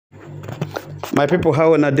My people,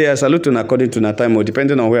 how on a day I salute you according to the time, or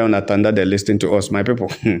depending on where on a tanda they listen to us. My people,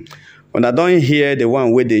 when I don't hear the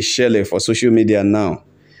one where they share for social media now,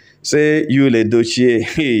 say you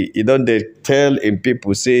Edochie, you don't they tell in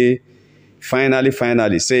people say finally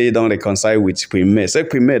say you don't reconcile with Queen May. Say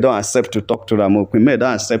Queen May don't accept to talk to Ramo. Queen May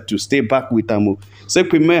don't accept to stay back with Ramo. Say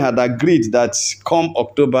Queen May had agreed that come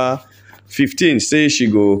October 15, say she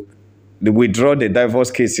go withdraw the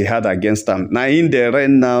divorce case he had against them. Now in the right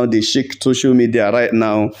now, they shake social media right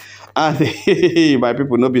now. And my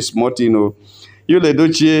people not be smart, you know.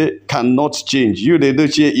 Edochie cannot change.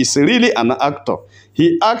 Edochie is really an actor.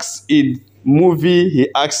 He acts in movie, he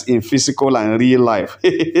acts in physical and real life.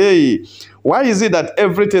 Why is it that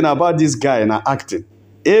everything about this guy na acting?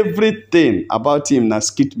 Everything about him na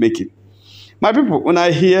skit making. My people, when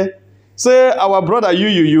I hear say our brother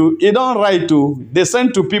you he don't write to, they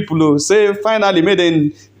send to people who say finally made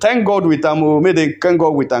them thank God with him, made them thank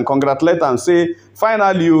God with him, congratulate and say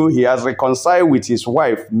finally he has reconciled with his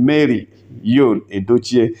wife Mary.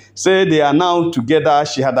 Edochie say they are now together.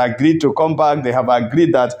 She had agreed to come back. They have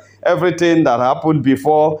agreed that everything that happened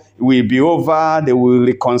before will be over. They will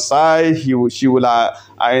reconcile. She will,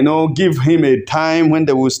 I know, give him a time when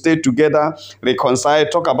they will stay together, reconcile,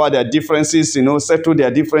 talk about their differences, you know, settle their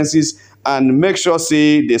differences, and make sure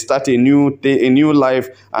say they start a new life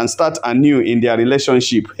and start anew in their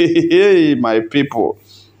relationship. Hey, my people.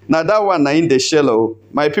 Now that one in the shallow.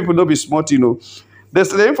 My people don't be smart, you know. There's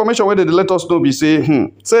the information where they let us know be say,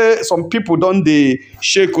 say some people don't they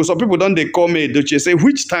shake, or some people don't they call me Edochie, say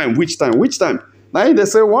which time. Now they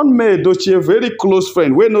say one May Edochie, a very close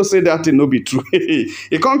friend, we no say that thing no be true.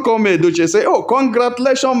 He can't call me Edochie, say, oh,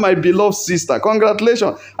 congratulations, my beloved sister,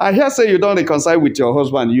 congratulations. I hear say you don't reconcile with your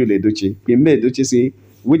husband, Edochie. He made Edochie say,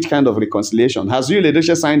 which kind of reconciliation? Has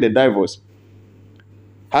Edochie signed the divorce?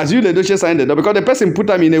 Has Edochie signed it? Because the person put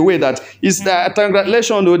them in a way that it's the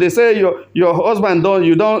congratulations. They say your husband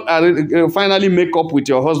you don't finally make up with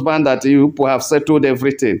your husband, that you have settled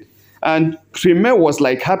everything. And Premier was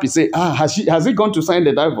like happy, say, has he gone to sign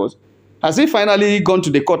the divorce? Has he finally gone to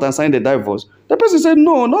the court and signed the divorce? The person said,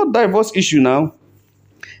 no, not divorce issue now.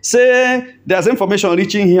 Say there's information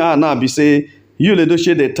reaching here now. Be say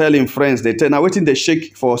Edochie they tell him friends, they tell now waiting they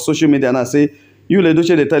shake for social media and I say.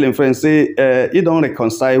 Edochie they tell him friends say he don't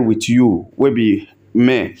reconcile with you, we be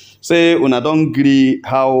me. Say una don't agree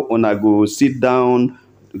how una go sit down,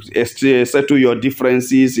 settle your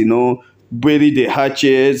differences, you know, bury the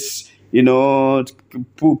hatches, you know,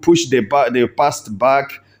 push the past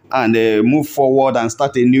back and move forward and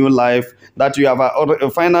start a new life. That you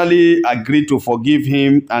have finally agreed to forgive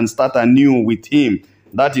him and start anew with him.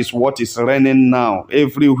 That is what is reigning now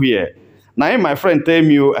everywhere. Now, my friend tell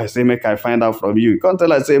me, I say, make I find out from you. You can't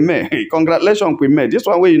tell I say, me, congratulations, Queen May. This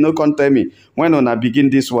one way you know can't tell me when I begin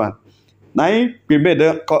this one. Now, Queen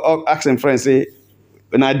May ask him friend, say,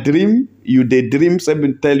 when I dream, you they dream,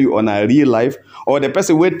 something tell you on a real life, or the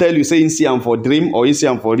person will tell you, say, in see for dream or in see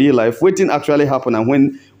for real life. What thing actually happen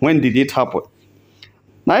and when did it happen?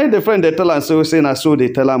 Now, the friend they tell us so, say, na so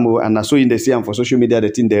they tell them, and na so in the see for social media, the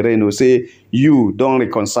thing they rain, say, you don't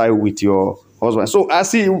reconcile with your husband. So I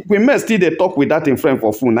see we may still they talk with that in friend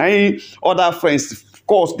for phone. Now other friends, of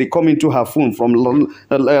course, they come into her phone from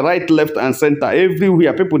right, left, and center.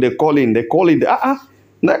 Everywhere people they call in. They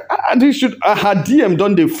they should her DM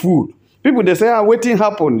done the fool. People they say, waiting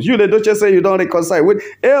happen. They don't just say you don't reconcile. Wait,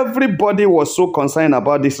 everybody was so concerned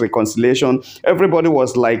about this reconciliation. Everybody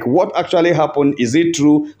was like, what actually happened? Is it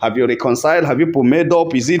true? Have you reconciled? Have you made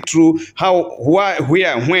up? Is it true? How, why,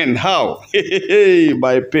 where, when, how? Hey,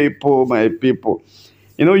 my people.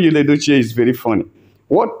 You know, Edochie is very funny.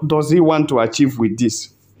 What does he want to achieve with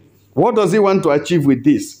this? What does he want to achieve with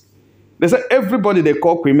this? They say everybody they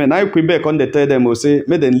call Queen May. Now Queen May come they tell them, will say,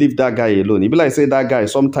 may them leave that guy alone. It be like say that guy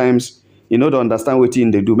sometimes, you know, don't understand what they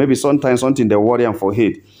do. Maybe sometimes something they worry and for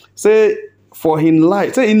hate. Say for him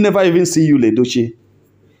life, say he never even see you, Edochie.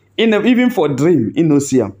 Even for dream, he no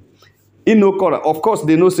see him. He no call. Of course,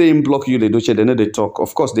 they know say him block you, Edochie. They know they talk.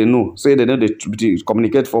 Of course, they know. Say they know they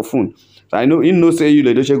communicate for phone. So I know he no say you,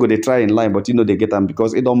 Edochie, go they try in line, but you know they get him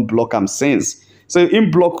because he don't block him sense. So him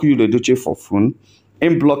block you, Edochie, for phone.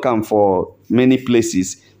 Him block him for many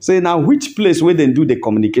places. Say now which place where they do the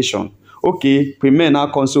communication? Okay, Premier now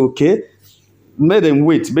come say okay. Made them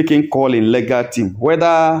wait, make him call in legal team.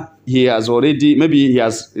 Whether he has already, maybe he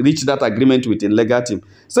has reached that agreement with the legal team.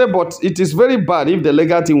 Say, but it is very bad if the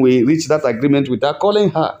legal team will reach that agreement without calling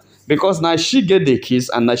her. because now she get the case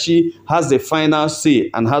and now she has the final say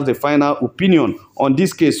and has the final opinion on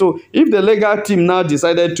this case. So if the legal team now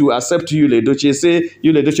decided to accept Yul Edochie, say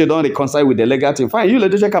Yul Edochie don't reconcile with the legal team, fine, Yul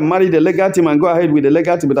Edochie can marry the legal team and go ahead with the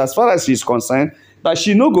legal team. But as far as she's concerned, that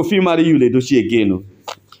she no go fit marry Yul Edochie again. No.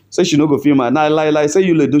 Say she no go fit marry. Now like say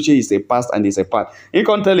Yul Edochie is a past and is a part. He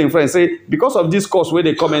can't tell him friends, say because of this course where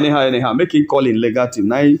they come anyhow, make him call in legal team.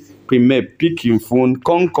 Now Premier pick him phone,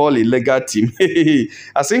 come call a legal team.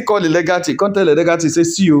 As he call the legal team, come tell the legal team, say,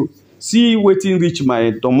 see you. See waiting reach my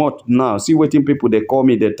domot now. See waiting people, they call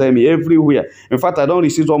me, they tell me everywhere. In fact, I don't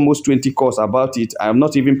receive almost 20 calls about it. I'm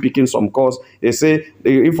not even picking some calls. They say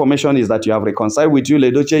the information is that you have reconciled with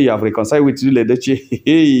Yul Edochie, you have reconciled with Yul Edochie.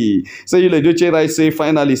 Hey, say Yul Edochie, right? Say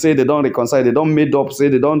finally, say they don't reconcile, they don't made up, say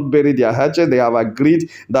they don't bury their hatchet. They have agreed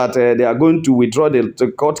that they are going to withdraw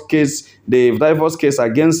the court case, the divorce case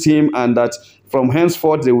against him, and that from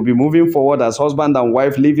henceforth, they will be moving forward as husband and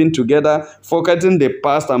wife, living together, forgetting the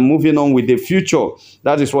past and moving on with the future.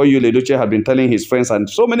 That is what Yul Edochie had been telling his friends. And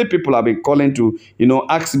so many people have been calling to,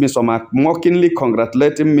 ask me. Some are mockingly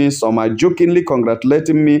congratulating me, some are jokingly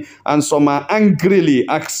congratulating me, and some are angrily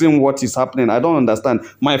asking what is happening. I don't understand.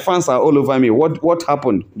 My fans are all over me. What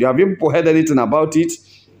happened? Have you people heard anything about it?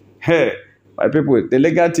 Hey, my people, the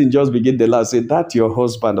legal team just begin the laugh, say, that your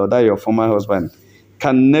husband or that your former husband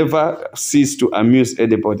can never cease to amuse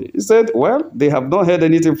anybody. He said, well, they have not heard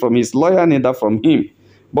anything from his lawyer, neither from him.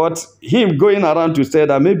 But him going around to say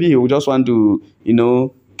that maybe he would just want to,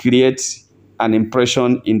 create an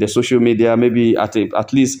impression in the social media, maybe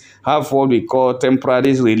at least have what we call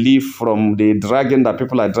temporary relief from the dragging that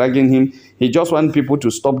people are dragging him. He just wants people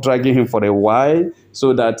to stop dragging him for a while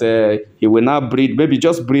so that he will now breathe, maybe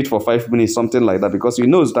just breathe for 5 minutes, something like that, because he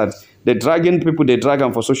knows that the dragging people, they drag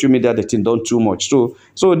him for social media, they think done too much.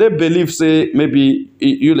 So they believe, say, maybe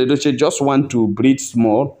Yul Edochie just want to breathe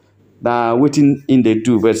small, waiting in they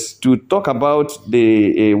do. But to talk about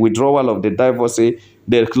the withdrawal of the divorce,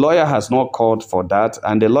 the lawyer has not called for that,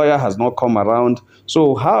 and the lawyer has not come around.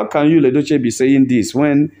 So how can Yul Edochie be saying this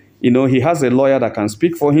when he has a lawyer that can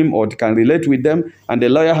speak for him or can relate with them, and the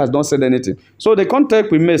lawyer has not said anything? So the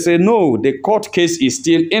contact we may say, no, the court case is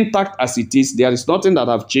still intact as it is. There is nothing that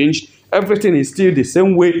have changed. Everything is still the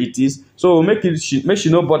same way it is. So make she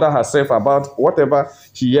not bother herself about whatever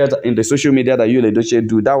she heard in the social media that Yul Edochie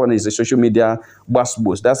do. That one is the social media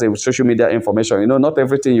boost. That's a social media information. Not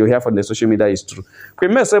everything you hear from the social media is true.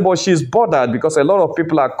 Premier say, but she's bothered because a lot of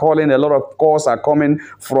people are calling, a lot of calls are coming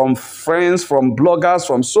from friends, from bloggers,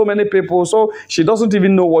 from so many people. So she doesn't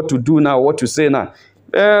even know what to do now, what to say now.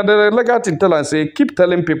 The legal team tell her and say, keep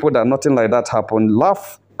telling people that nothing like that happened.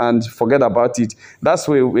 Laugh and forget about it. That's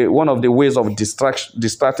one of the ways of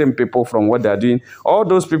distracting people from what they're doing. All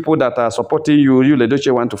those people that are supporting you, Yul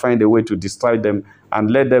Edochie want to find a way to distract them and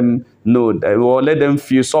let them know, or let them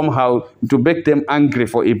feel somehow, to make them angry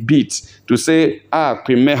for a bit, to say,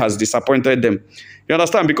 Premier has disappointed them. You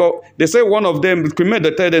understand? Because they say one of them, Premier,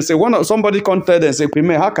 they tell them, say, somebody come tell them, say,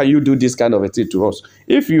 Premier, how can you do this kind of a thing to us?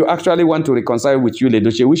 If you actually want to reconcile with Yul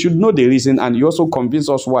Edochie, we should know the reason, and you also convince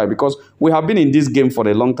us why. Because we have been in this game for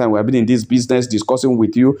a long time. We have been in this business discussing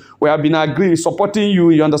with you. We have been agreeing, supporting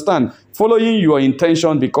you, you understand? Following your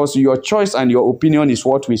intention, because your choice and your opinion is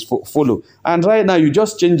what we follow. And right now, you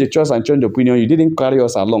just change the choice and change the opinion. You didn't carry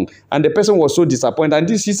us along. And the person was so disappointed.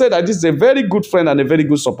 And she said that this is a very good friend and a very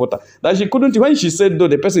good supporter. That she couldn't, when she said no,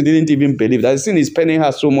 the person didn't even believe that the thing is paining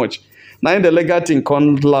her so much. Now in the legal thing,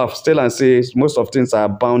 can't laugh still and say most of things are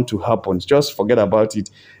bound to happen. Just forget about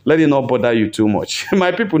it. Let it not bother you too much.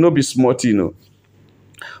 My people no be smart,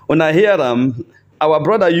 When I hear our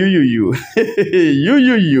brother you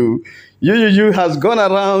has gone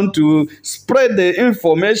around to spread the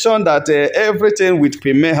information that everything with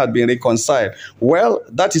Premier had been reconciled. Well,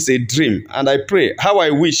 that is a dream, and I pray, how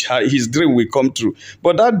I wish his dream will come true.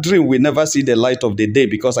 But that dream will never see the light of the day,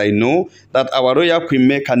 because I know that our royal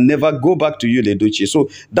Premier can never go back to Yul Edochie.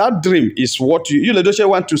 So that dream is what Yul Edochie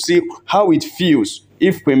want to see, how it feels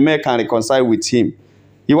if Premier can reconcile with him.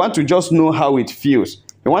 You want to just know how it feels.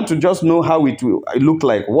 You want to just know how it will look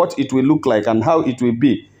like, what it will look like, and how it will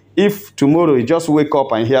be. If tomorrow you just wake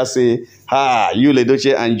up and hear say, Yul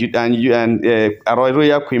Edochie and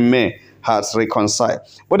Royal Queen has reconciled.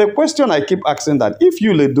 But the question I keep asking that, if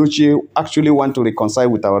Yul Edochie actually want to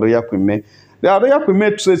reconcile with our Royal Queen, the Royal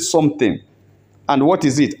Queen said something. And what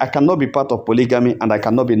is it? I cannot be part of polygamy, and I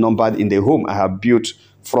cannot be numbered in the home I have built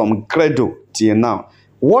from cradle till now.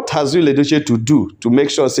 What has Yul Edochie to do to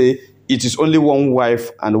make sure, say, it is only one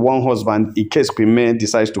wife and one husband in case Queen May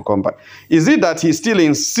decides to come back? Is it that he still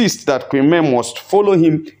insists that Queen May must follow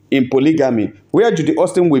him in polygamy, where Judy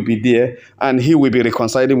Austin will be there and he will be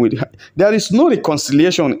reconciling with her? There is no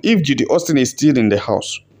reconciliation if Judy Austin is still in the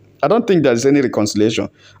house. I don't think there is any reconciliation.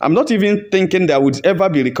 I'm not even thinking there would ever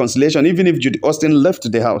be reconciliation, even if Judy Austin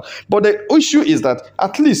left the house. But the issue is that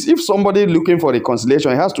at least if somebody looking for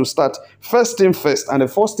reconciliation, he has to start first thing first. And the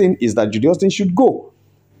first thing is that Judy Austin should go.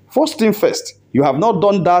 First thing first. You have not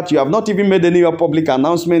done that. You have not even made any public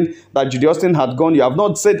announcement that Judy Austin had gone. You have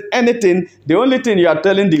not said anything. The only thing you are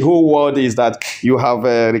telling the whole world is that you have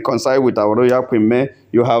reconciled with our royal Queen May.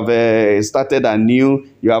 You have started anew.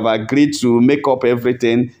 You have agreed to make up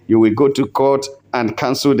everything. You will go to court and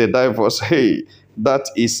cancel the divorce. Hey, that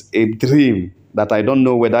is a dream that I don't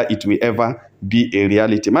know whether it will ever be a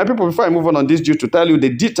reality. My people, before I move on this due to tell you the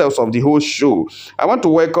details of the whole show, I want to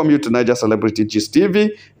welcome you to Niger Celebrity Gist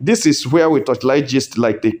TV. This is where we touchlight gist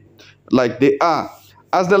like they are.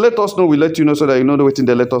 As they let us know, we let you know so that you know waiting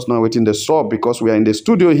they let us know waiting the sub, because we are in the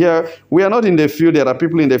studio here. We are not in the field. There are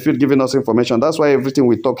people in the field giving us information. That's why everything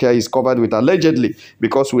we talk here is covered with allegedly,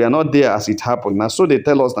 because we are not there as it happened. Now, so they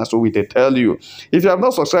tell us, now so we they tell you. If you have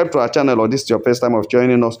not subscribed to our channel or this is your first time of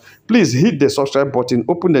joining us, please hit the subscribe button,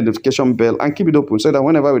 open the notification bell, and keep it open so that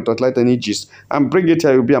whenever we touchlight any gist and bring it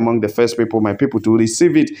here, you'll be among the first people, my people, to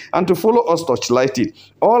receive it and to follow us touchlight it.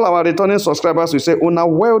 All our returning subscribers will say, "Una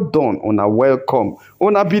well done, una welcome.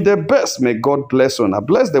 Una be the best. May God bless una.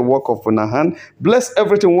 Bless the work of una hand. Bless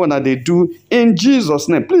everything una they do in Jesus'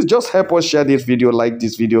 name." Please just help us share this video, like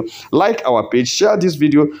this video, like our page, share this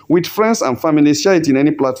video with friends and family, share it in any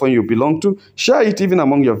platform you belong to, share it even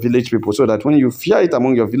among your village people, so that when you share it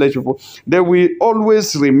among your village people, they will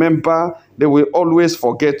always remember, they will always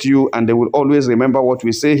forget you, and they will always remember what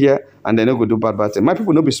we say here, and they don't go do bad thing. My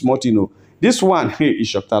people no be smart, you know. This one, hey, it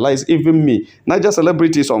shocktalize even me. Niger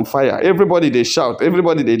Celebrity is on fire. Everybody they shout,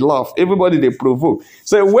 everybody they laugh, everybody they provoke.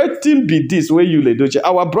 So waiting be this way you Edochie.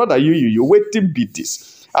 Our brother you waiting be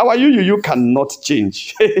this. Our you cannot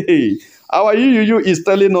change. Hey, our you is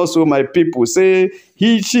telling us, so my people, say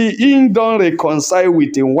he don't reconcile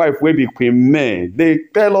with his wife wey be Queen May. They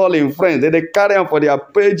tell all in friends, they carry on for their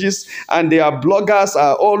pages, and their bloggers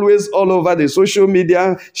are always all over the social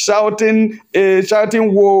media shouting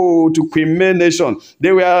whoa to Queen May Nation.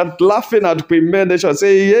 They were laughing at Queen May Nation,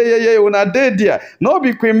 say yeah, una dead there. No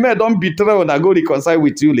be Queen May, don't betray una, go reconcile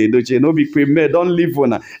with you, Edochie. No be Queen May, don't leave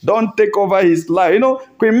una, don't take over his life. You know,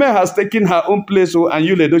 Queen May has taken her own place, and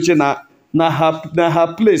you, Edochie, na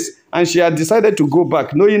her place, and she had decided to go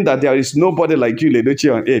back, knowing that there is nobody like you, Edochie,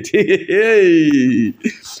 on earth. Hey,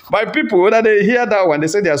 my people, whether they hear that one, they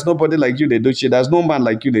say there's nobody like you, Edochie. There's no man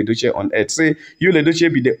like you, Edochie, on earth. Say you, Edochie,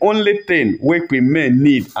 be the only thing we Queen May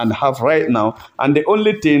need and have right now, and the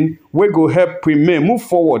only thing we go help Queen May move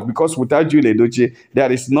forward, because without you, Edochie, there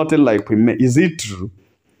is nothing like Queen May. Is it true?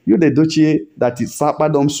 You, Edochie, that is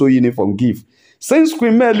Sapadom so uniform give. Since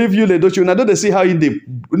Queen May leave you, Edochie, now don't they see how in the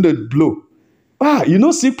blow? Ah, you know,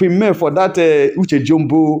 see Queen May for that Uche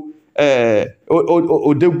Jumbo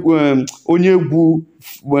Onyegwu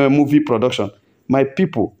movie production. My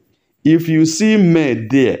people, if you see May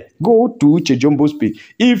there, go to Uche Jumbo's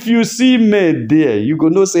page. If you see May there, you go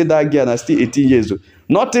know say that girl is still 18 years old.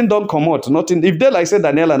 Nothing don't come out. Nothing. If they like say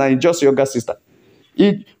Daniela and I just younger sister.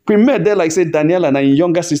 Queen May they like say Daniela and I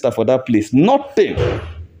younger sister for that place. Nothing.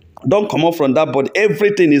 Don't come out from that, but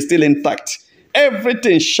everything is still intact.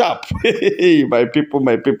 Everything sharp. My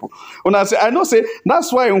people. When I say, I know say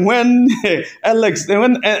that's why when Alex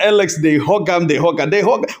they hug him.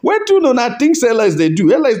 Where do you know things Alex they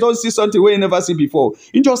do? Alex don't see something where you never see before.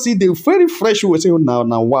 You just see the very fresh way. Say, oh,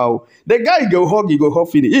 now wow. The guy go hug, he go hug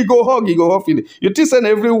finish. He go hug finish. You think saying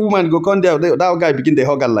every woman go come there, that guy begin the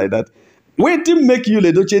hug like that. Waiting make you,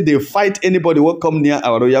 Edochie, they fight anybody who come near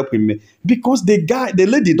our royal Queen May, because the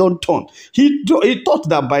lady don't turn. He thought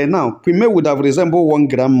that by now Queen May would have resembled one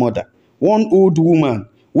grandmother, one old woman,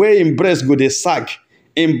 where in breast go the sag,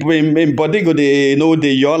 in body go the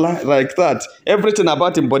the yola like that. Everything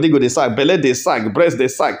about him body go the sag, belly the sag, breast the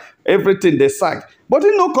sag, everything the sag. But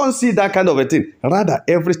you no can't see that kind of a thing. Rather,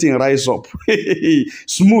 everything rise up,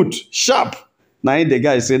 smooth, sharp. Now the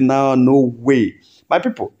guy said, no way, my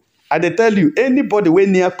people. I they tell you, anybody way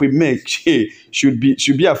near Queen May should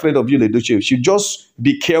be afraid of you, Edochie. Should just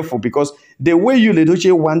be careful, because the way you,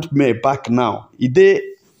 Edochie, want May back now, they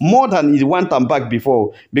more than you want them back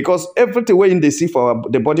before. Because everything way in they see for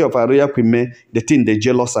the body of our royal Queen May, the thing they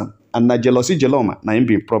jealous and na jealousy jeloma na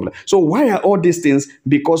be a problem. So why are all these things?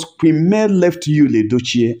 Because Queen May left you,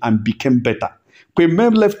 Edochie, and became better. Queen May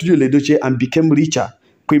left you, Edochie, and became richer.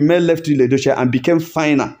 Queen May left you, Edochie, and became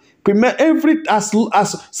finer. Queen May,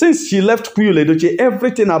 as since she left Queen Edochie,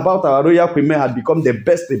 everything about our royal Queen May had become the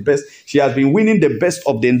best, the best. She has been winning the best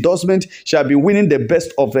of the endorsement. She has been winning the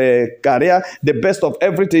best of the career, the best of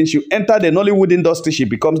everything. She entered the Nollywood industry, she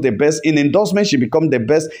becomes the best. In endorsement, she becomes the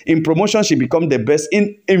best. In promotion, she becomes the best.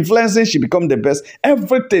 In influencing, she becomes the best.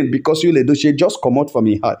 Everything because you Edochie just come out from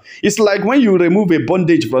her heart. It's like when you remove a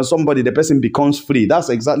bondage from somebody, the person becomes free. That's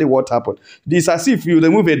exactly what happened. It's as if you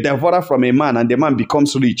remove a devourer from a man and the man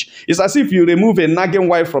becomes rich. It's as if you remove a nagging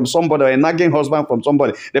wife from somebody or a nagging husband from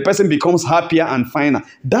somebody. The person becomes happier and finer.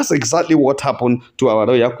 That's exactly what happened to our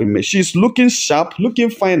royal Queen May. She's looking sharp, looking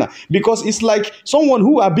finer. Because it's like someone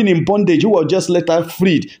who have been in bondage, who was just later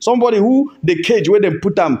freed. Somebody who the cage where they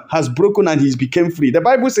put him has broken and he's became free. The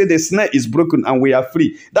Bible says the snare is broken and we are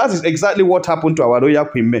free. That is exactly what happened to our royal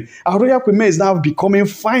Queen May. Our royal Queen May is now becoming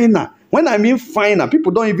finer. When I mean finer,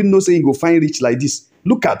 people don't even know say you go find rich like this.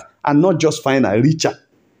 Look at, and not just finer, richer.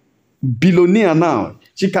 Billionaire now.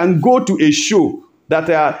 She can go to a show that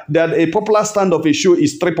a popular stand of a show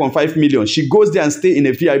is 3.5 million. She goes there and stay in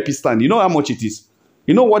a VIP stand. You know how much it is?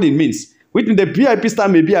 You know what it means? Within the VIP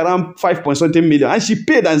stand may be around 5.something million, and she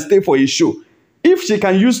paid and stay for a show. If she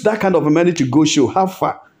can use that kind of money to go show, how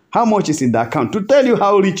far? How much is in the account? To tell you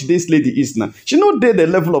how rich this lady is now. She not there the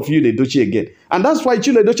level of Yul Edochie again. And that's why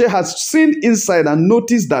Yul Edochie has seen inside and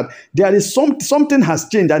noticed that there is something has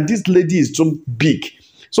changed and this lady is so big.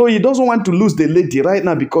 So he doesn't want to lose the lady right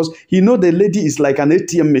now because he knows the lady is like an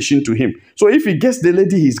ATM machine to him. So if he gets the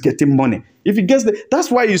lady, he's getting money. If he gets that's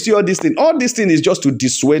why you see all this thing. All this thing is just to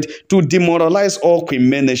dissuade, to demoralize all Queen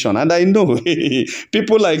May nation. And I know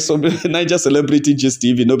people like some Niger celebrity just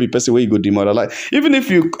TV, no be person where you go demoralize. Even if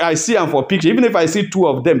I see them for picture, even if I see two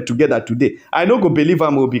of them together today, I no go believe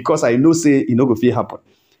them because I know say it no go feel happen.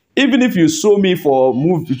 Even if you show me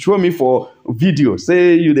for video,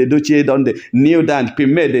 say you the Edochie done the kneel down,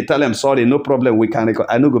 Queen May, they tell them sorry, no problem, we can record.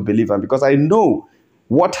 I no go believe them because I know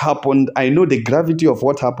what happened. I know the gravity of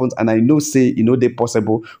what happened, and I know say they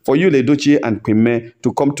possible for you, Edochie and Queen May,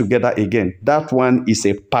 to come together again. That one is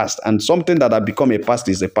a past, and something that has become a past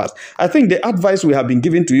is a past. I think the advice we have been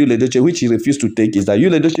giving to you, Edochie, which he refused to take, is that you,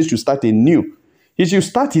 Edochie, should start anew. He should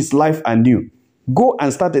start his life anew. Go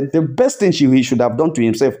and start it. The best thing he should have done to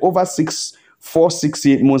himself over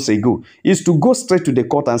 8 months ago is to go straight to the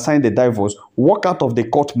court and sign the divorce, walk out of the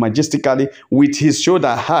court majestically with his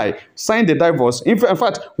shoulder high, sign the divorce. In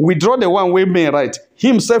fact, withdraw the one way May right. He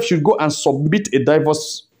himself should go and submit a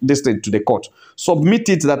divorce to the court. Submit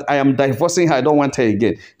it that I am divorcing her, I don't want her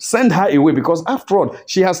again. Send her away because after all,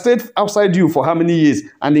 she has stayed outside you for how many years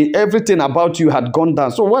and everything about you had gone down.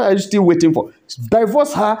 So why are you still waiting for?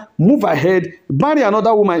 Divorce her, move ahead, marry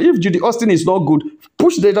another woman. If Judy Austin is not good,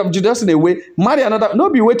 push Judy Austin away, marry another.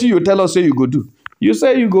 Not be waiting you tell us say you go do. You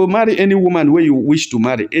say you go marry any woman where you wish to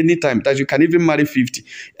marry anytime, that you can even marry 50.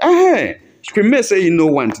 Queen May say you no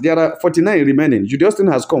want. There are 49 remaining. Judy Austin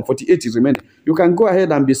has come, 48 is remaining. You can go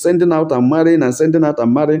ahead and be sending out and marrying and sending out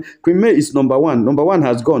and marrying. Queen May is number one. Number one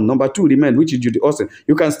has gone. Number two remains, which is Judy Austin.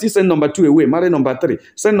 You can still send number two away, marry number three.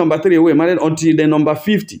 Send number three away, marry until the number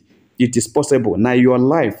 50. It is possible. Now your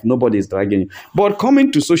life, nobody is dragging you. But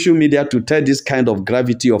coming to social media to tell this kind of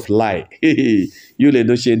gravity of lie, Yul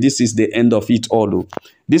Edochie, this is the end of it all.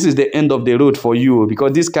 This is the end of the road for you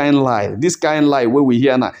because this kind of lie where we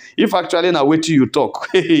hear now, if actually now wait till you talk,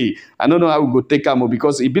 I don't know how we go take them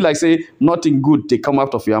because it be like say nothing good they come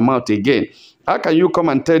out of your mouth again. How can you come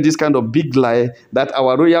and tell this kind of big lie that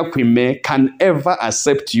our royal Queen May can ever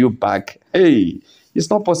accept you back? Hey, it's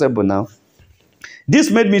not possible now. This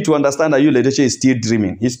made me to understand that Yul Edochie is still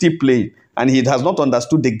dreaming. He's still playing. And he has not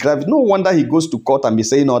understood the gravity. No wonder he goes to court and be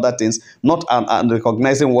saying other things, not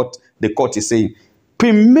recognizing what the court is saying.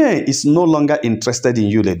 Queen May is no longer interested in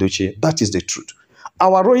Yul Edochie. That is the truth.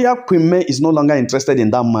 Our royal Queen May is no longer interested in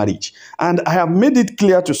that marriage. And I have made it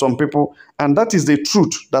clear to some people, and that is the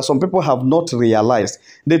truth that some people have not realized.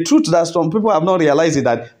 The truth that some people have not realized is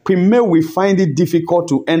that Queen May will find it difficult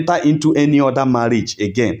to enter into any other marriage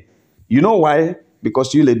again. You know why?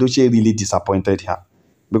 Because Yul Edochie really disappointed her.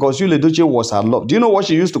 Because Yul Edochie was her love. Do you know what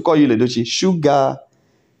she used to call Yul Edochie? Sugar.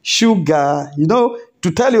 Sugar. You know,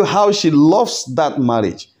 to tell you how she loves that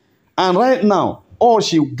marriage. And right now, all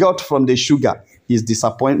she got from the sugar is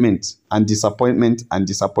disappointment and disappointment and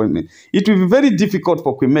disappointment. It will be very difficult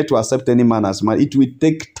for Queen May to accept any man as man. It will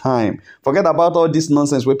take time. Forget about all this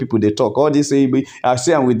nonsense where people they talk. All this say, I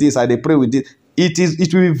say I'm with this, I they pray with this.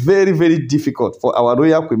 It will be very, very difficult for our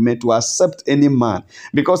royal Queen May to accept any man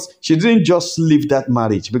because she didn't just leave that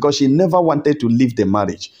marriage because she never wanted to leave the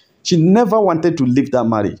marriage. She never wanted to leave that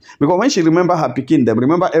marriage because when she remember her pikin, they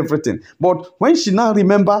remember everything. But when she now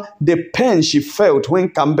remember the pain she felt when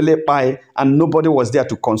Kambele died and nobody was there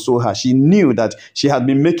to console her, she knew that she had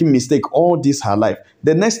been making mistake all this her life.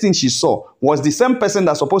 The next thing she saw was the same person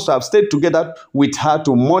that's supposed to have stayed together with her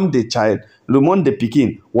to mourn the child, to mourn the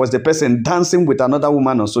pikin, was the person dancing with another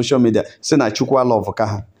woman on social media, saying, I chukwa love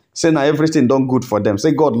Kaha. Say now everything done good for them.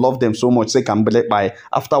 Say God loved them so much. Say Kambele by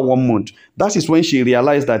after 1 month. That is when she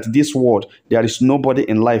realized that this world, there is nobody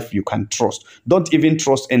in life you can trust. Don't even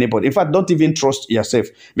trust anybody. In fact, don't even trust yourself.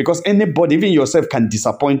 Because anybody, even yourself, can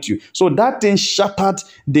disappoint you. So that thing shattered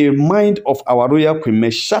the mind of our royal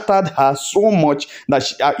queen. Shattered her so much that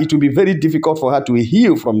it will be very difficult for her to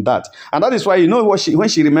heal from that. And that is why, you know what, when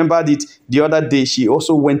she remembered it the other day, she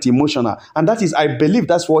also went emotional. And that is, I believe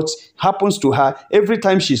that's what happens to her every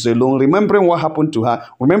time she's alone, remembering what happened to her,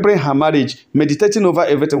 remembering her marriage, meditating over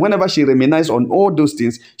everything. Whenever she reminisces on all those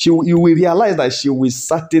things, you will realize that she will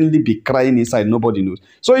certainly be crying inside. Nobody knows.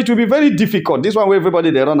 So it will be very difficult. This one where everybody,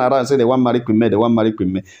 they run around and say they want marry Queen May, they want marry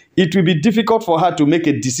Queen May. It will be difficult for her to make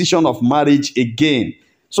a decision of marriage again.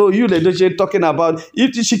 So you, Edochie, talking about,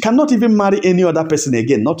 if she cannot even marry any other person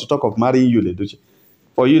again, not to talk of marrying you, Edochie.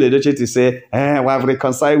 For you, Edochie, to say, we have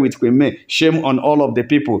reconciled with Queen May. Shame on all of the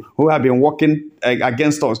people who have been working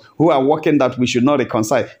against us, who are working that we should not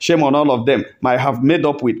reconcile. Shame on all of them. I have made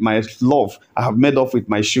up with my love. I have made up with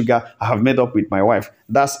my sugar. I have made up with my wife.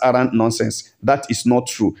 That's arrant nonsense. That is not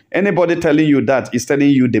true. Anybody telling you that is telling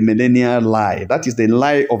you the millennial lie. That is the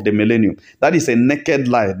lie of the millennium. That is a naked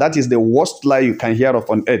lie. That is the worst lie you can hear of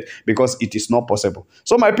on earth because it is not possible.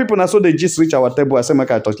 So my people, now so they just reach our table. I say, make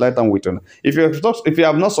I touch light and with you. If you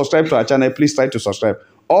have not subscribed to our channel, please try to subscribe.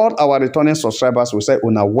 All our returning subscribers will say,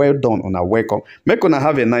 una well done, una welcome. Make una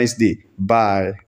have a nice day. Bye.